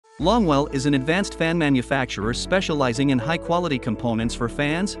Longwell is an advanced fan manufacturer specializing in high-quality components for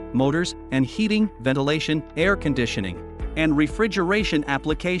fans, motors, and heating, ventilation, air conditioning, and refrigeration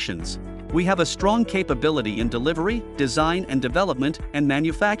applications. We have a strong capability in delivery, design and development, and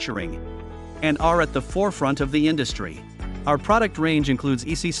manufacturing, and are at the forefront of the industry. Our product range includes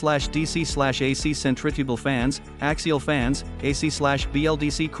EC/DC/AC centrifugal fans, axial fans,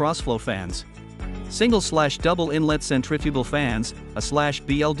 AC/BLDC crossflow fans, single/double inlet centrifugal fans,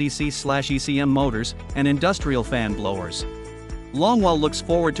 /BLDC/ECM motors, and industrial fan blowers. Longwell looks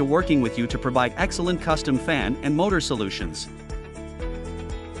forward to working with you to provide excellent custom fan and motor solutions.